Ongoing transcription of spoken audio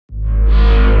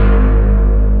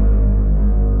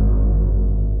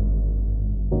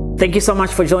Thank you so much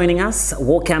for joining us.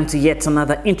 Welcome to yet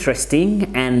another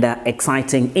interesting and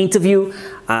exciting interview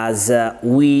as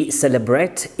we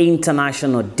celebrate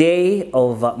International Day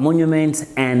of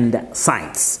Monuments and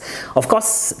Sites. Of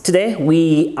course, today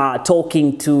we are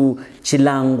talking to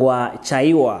Chilangwa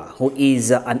Chaiwa, who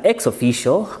is an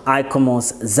ex-official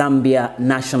ICOMOS Zambia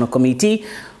National Committee,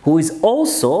 who is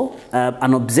also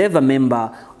an observer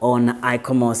member on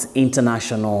ICOMOS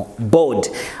International Board.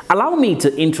 Allow me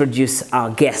to introduce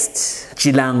our guest,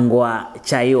 Chilangwa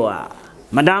Chaiwa.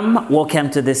 Madam,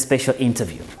 welcome to this special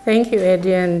interview. Thank you,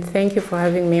 Eddie, and thank you for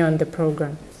having me on the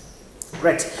program.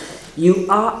 Great. You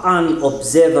are an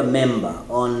observer member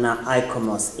on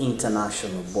ICOMOS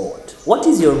International Board. What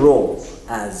is your role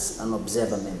as an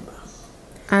observer member?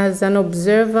 As an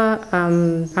observer,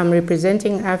 I'm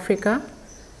representing Africa.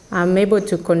 I'm able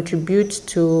to contribute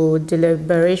to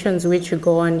deliberations which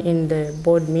go on in the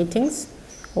board meetings,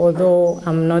 although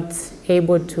I'm not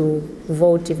able to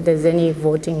vote if there's any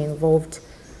voting involved.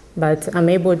 But I'm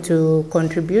able to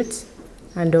contribute,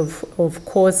 and of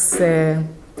course, I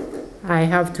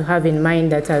have to have in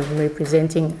mind that I'm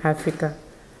representing Africa,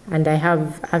 and I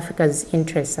have Africa's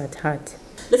interests at heart.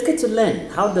 Let's get to learn.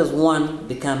 How does one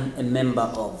become a member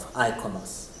of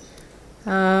ICOMOS?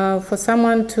 For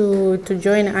someone to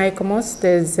join ICOMOS,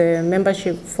 there's a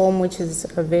membership form which is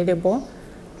available.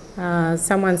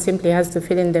 Someone simply has to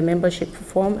fill in the membership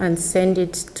form and send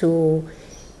it to,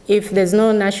 if there's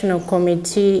no national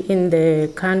committee in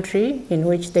the country in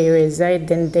which they reside,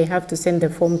 then they have to send the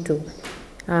form to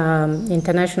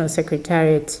International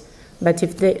Secretariat. But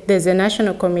if there's a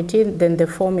national committee, then the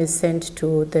form is sent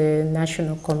to the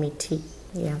national committee.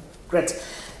 Yeah. Great.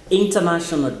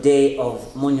 International Day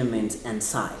of Monuments and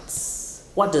Sites.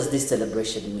 What does this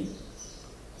celebration mean?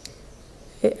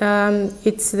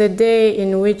 It's the day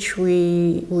in which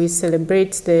we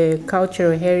celebrate the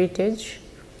cultural heritage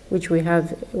which we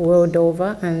have world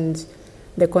over and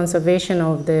the conservation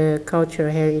of the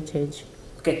cultural heritage.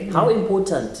 Okay, how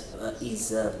important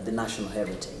is the national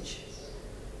heritage?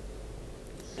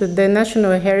 The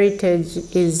national heritage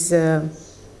is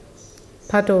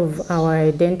part of our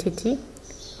identity.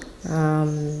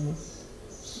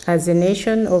 As a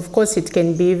nation, of course, it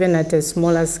can be even at a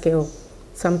smaller scale.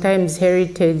 Sometimes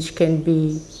heritage can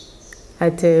be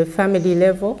at a family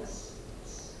level.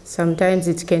 Sometimes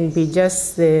it can be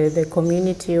just the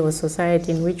community or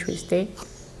society in which we stay.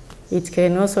 It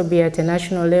can also be at a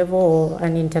national level or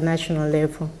an international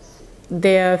level.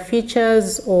 There are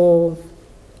features or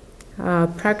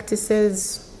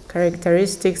practices,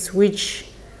 characteristics which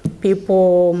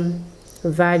people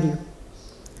value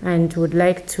and would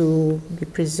like to be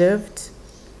preserved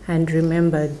and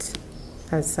remembered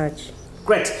as such.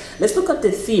 Great. Let's look at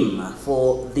the theme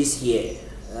for this year.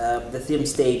 The theme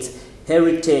states,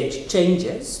 Heritage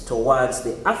Changes Towards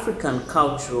the African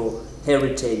Cultural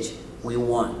Heritage We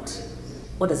Want.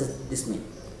 What does this mean?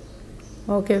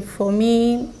 Okay, for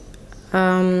me,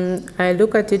 I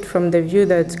look at it from the view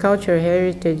that cultural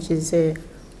heritage is a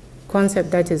concept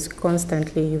that is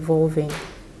constantly evolving.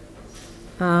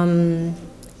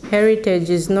 Heritage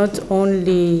is not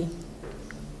only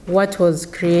what was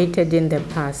created in the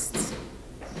past.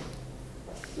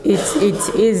 It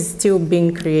is still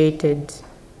being created.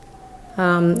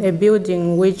 A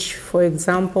building which, for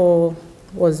example,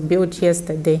 was built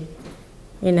yesterday,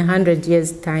 in 100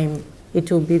 years' time,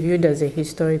 it will be viewed as a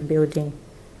historic building.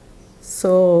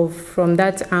 So from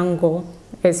that angle,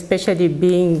 especially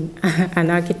being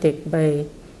an architect by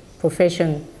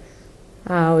profession,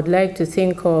 I would like to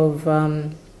think of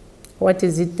what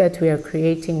is it that we are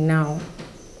creating now?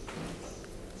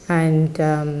 And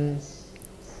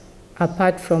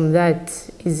apart from that,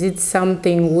 is it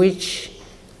something which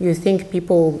you think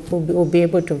people will be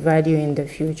able to value in the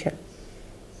future?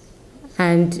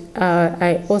 And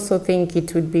I also think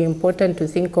it would be important to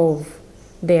think of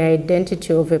the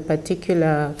identity of a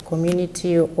particular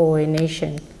community or a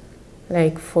nation.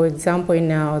 Like, for example,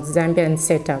 in our Zambian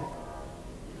setup,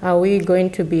 are we going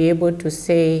to be able to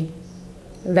say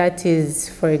that is,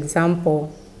 for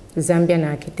example, Zambian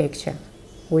architecture,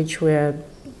 which we're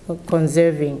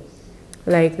conserving,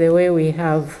 like the way we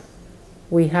have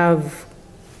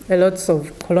a lots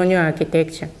of colonial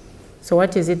architecture. So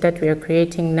what is it that we are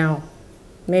creating now?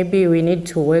 Maybe we need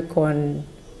to work on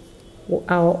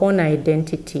our own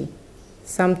identity,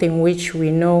 something which we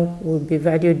know will be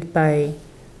valued by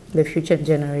the future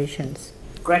generations.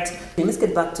 Great. Let's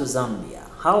get back to Zambia.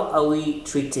 How are we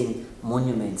treating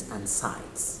monuments and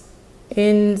sites?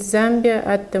 In Zambia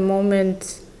at the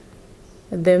moment,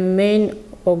 the main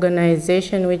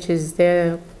organization which is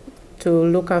there to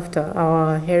look after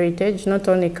our heritage, not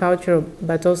only cultural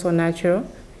but also natural,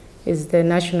 is the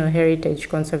National Heritage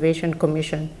Conservation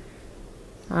Commission.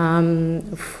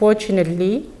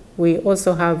 Fortunately, we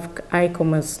also have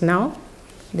ICOMOS now.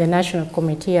 The National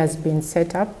Committee has been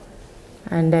set up,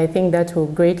 and I think that will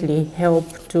greatly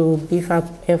help to beef up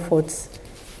efforts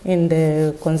in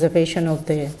the conservation of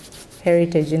the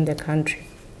heritage in the country.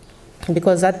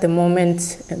 Because at the moment,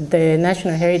 the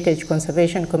National Heritage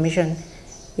Conservation Commission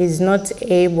is not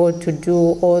able to do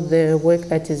all the work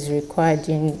that is required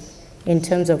in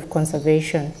terms of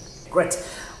conservation. Great.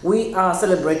 We are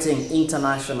celebrating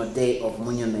International Day of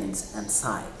Monuments and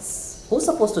Sites. Who's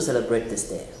supposed to celebrate this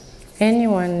day?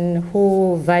 Anyone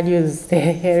who values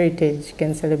their heritage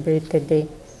can celebrate the day.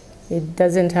 It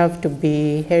doesn't have to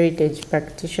be heritage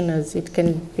practitioners. It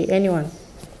can be anyone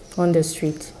on the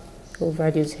street who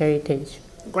values heritage.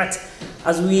 Great.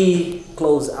 As we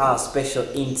close our special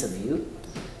interview,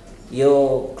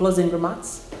 your closing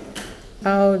remarks?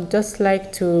 I would just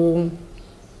like to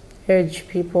urge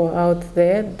people out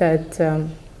there that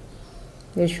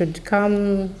they should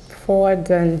come forward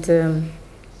and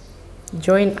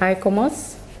join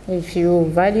ICOMOS. If you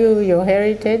value your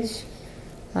heritage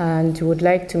and would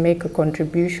like to make a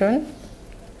contribution,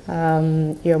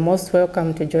 you're most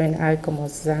welcome to join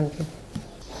ICOMOS Zambia.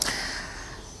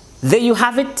 There you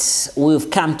have it. We've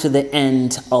come to the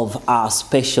end of our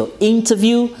special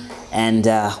interview, and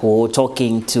we're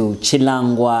talking to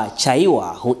Chilangwa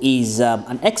Chaiwa, who is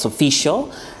an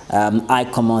ex-official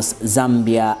ICOMOS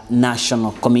Zambia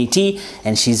National Committee,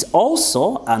 and she's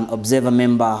also an observer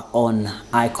member on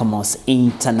ICOMOS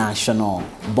International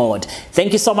Board.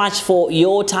 Thank you so much for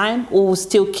your time. We will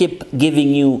still keep giving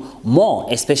you more,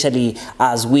 especially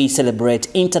as we celebrate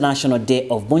International Day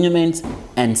of Monuments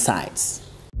and Sites.